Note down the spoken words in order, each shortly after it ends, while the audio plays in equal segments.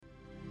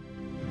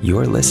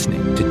You're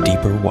listening to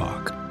Deeper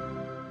Walk.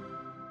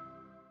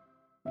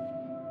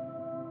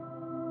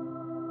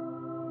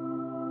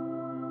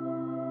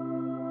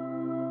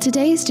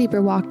 Today's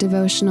Deeper Walk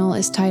devotional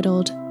is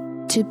titled,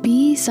 To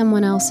Be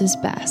Someone Else's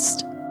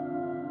Best,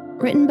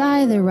 written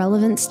by the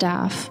Relevant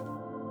staff.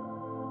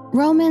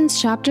 Romans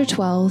chapter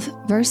 12,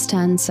 verse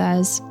 10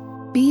 says,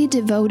 Be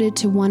devoted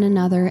to one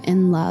another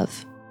in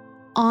love.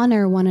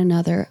 Honor one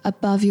another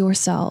above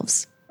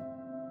yourselves.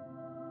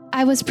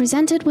 I was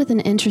presented with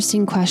an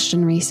interesting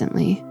question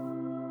recently.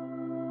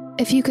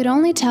 If you could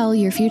only tell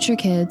your future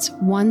kids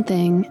one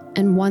thing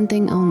and one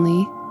thing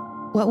only,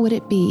 what would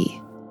it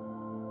be?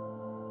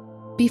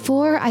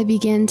 Before I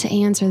begin to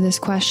answer this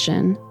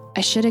question, I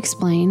should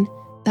explain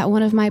that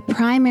one of my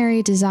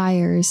primary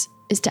desires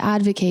is to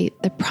advocate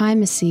the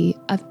primacy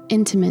of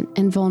intimate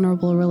and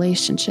vulnerable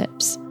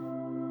relationships.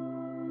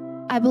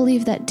 I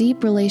believe that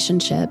deep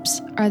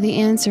relationships are the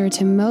answer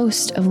to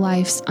most of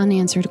life's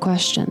unanswered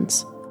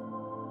questions.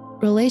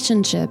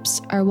 Relationships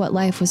are what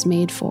life was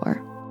made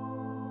for.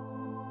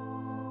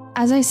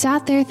 As I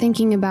sat there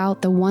thinking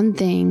about the one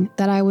thing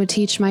that I would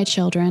teach my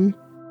children,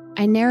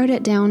 I narrowed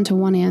it down to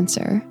one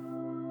answer.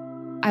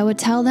 I would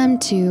tell them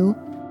to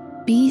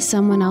be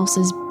someone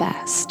else's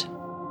best.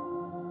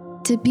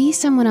 To be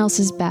someone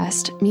else's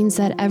best means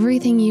that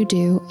everything you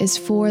do is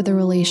for the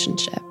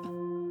relationship.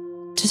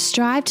 To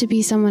strive to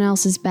be someone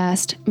else's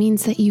best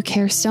means that you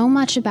care so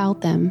much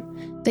about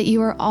them that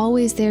you are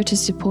always there to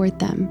support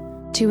them,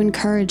 to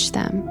encourage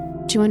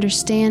them, to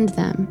understand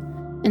them,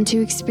 and to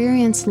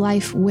experience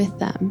life with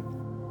them.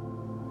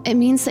 It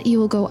means that you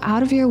will go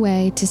out of your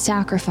way to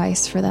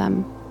sacrifice for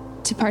them,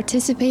 to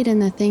participate in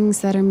the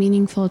things that are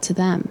meaningful to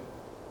them,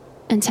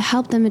 and to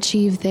help them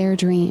achieve their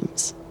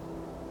dreams.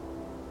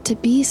 To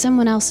be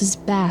someone else's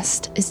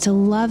best is to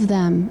love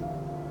them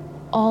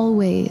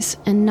always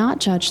and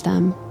not judge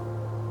them.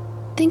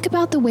 Think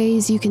about the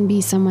ways you can be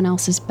someone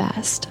else's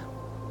best.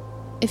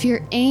 If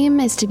your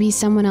aim is to be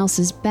someone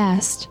else's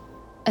best,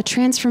 a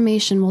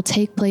transformation will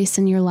take place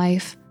in your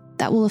life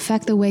that will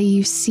affect the way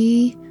you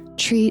see,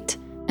 treat,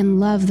 and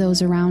love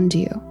those around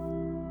you.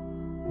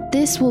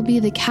 This will be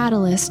the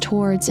catalyst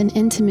towards an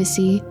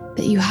intimacy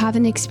that you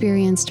haven't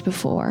experienced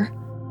before,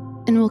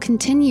 and will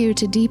continue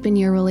to deepen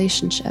your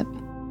relationship.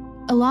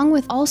 Along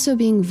with also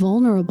being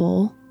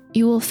vulnerable,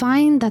 you will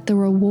find that the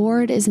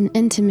reward is an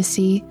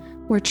intimacy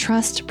where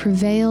trust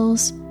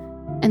prevails,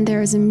 and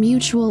there is a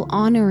mutual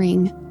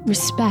honoring,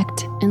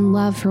 respect, and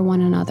love for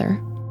one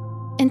another.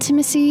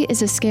 Intimacy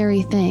is a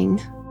scary thing.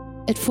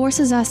 It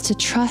forces us to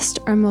trust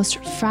our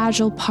most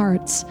fragile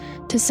parts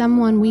to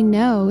someone we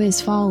know is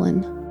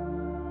fallen.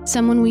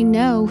 Someone we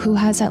know who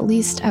has at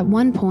least at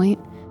one point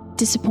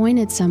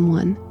disappointed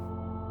someone,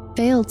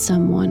 failed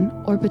someone,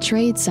 or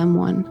betrayed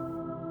someone.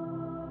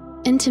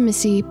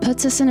 Intimacy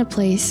puts us in a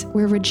place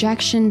where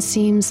rejection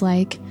seems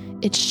like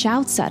it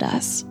shouts at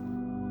us,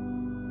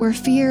 where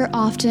fear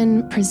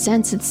often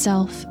presents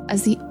itself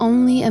as the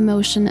only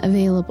emotion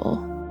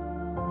available,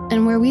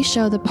 and where we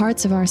show the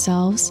parts of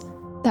ourselves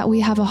that we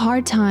have a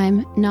hard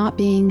time not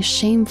being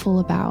shameful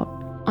about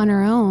on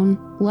our own,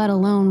 let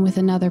alone with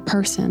another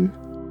person.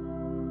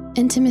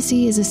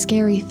 Intimacy is a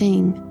scary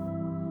thing,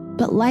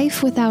 but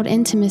life without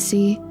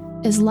intimacy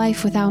is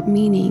life without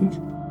meaning.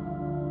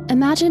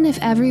 Imagine if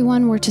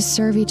everyone were to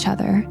serve each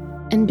other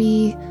and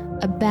be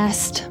a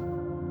best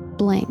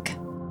blank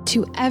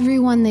to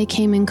everyone they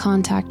came in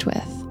contact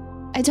with.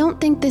 I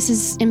don't think this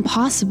is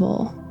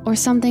impossible or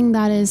something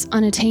that is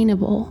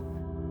unattainable,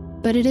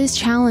 but it is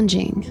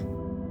challenging.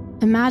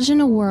 Imagine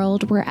a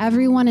world where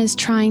everyone is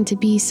trying to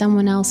be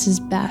someone else's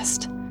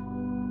best,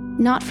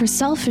 not for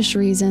selfish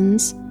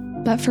reasons,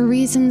 but for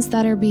reasons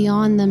that are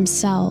beyond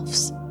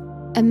themselves.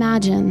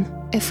 Imagine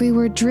if we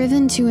were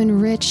driven to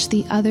enrich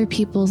the other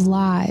people's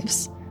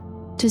lives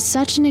to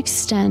such an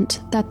extent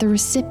that the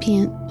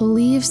recipient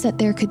believes that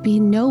there could be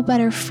no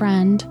better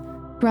friend,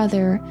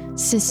 brother,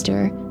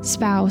 sister,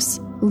 spouse,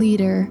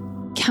 leader,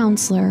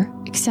 counselor,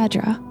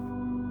 etc.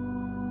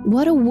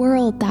 What a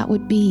world that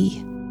would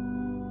be.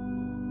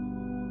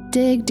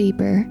 Dig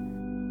deeper.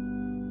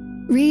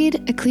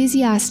 Read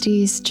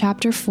Ecclesiastes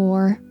chapter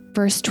 4,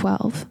 verse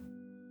 12,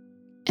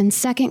 and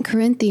 2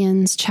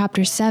 Corinthians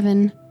chapter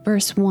 7,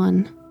 verse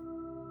 1.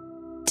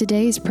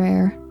 Today's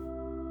prayer: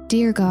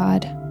 Dear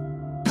God,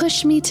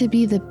 push me to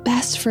be the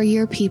best for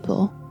your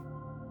people.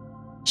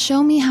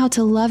 Show me how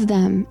to love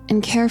them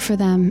and care for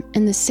them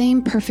in the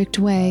same perfect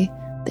way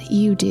that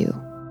you do.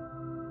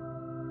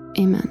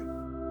 Amen.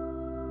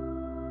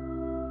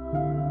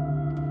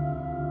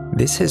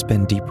 This has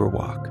been Deeper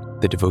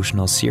Walk, the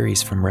devotional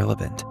series from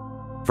Relevant.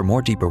 For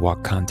more Deeper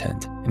Walk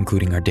content,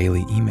 including our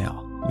daily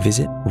email,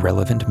 visit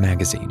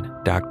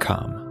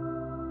relevantmagazine.com.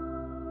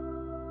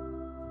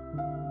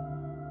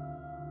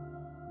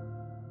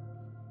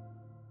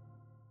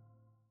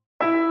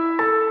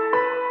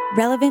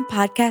 Relevant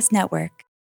Podcast Network.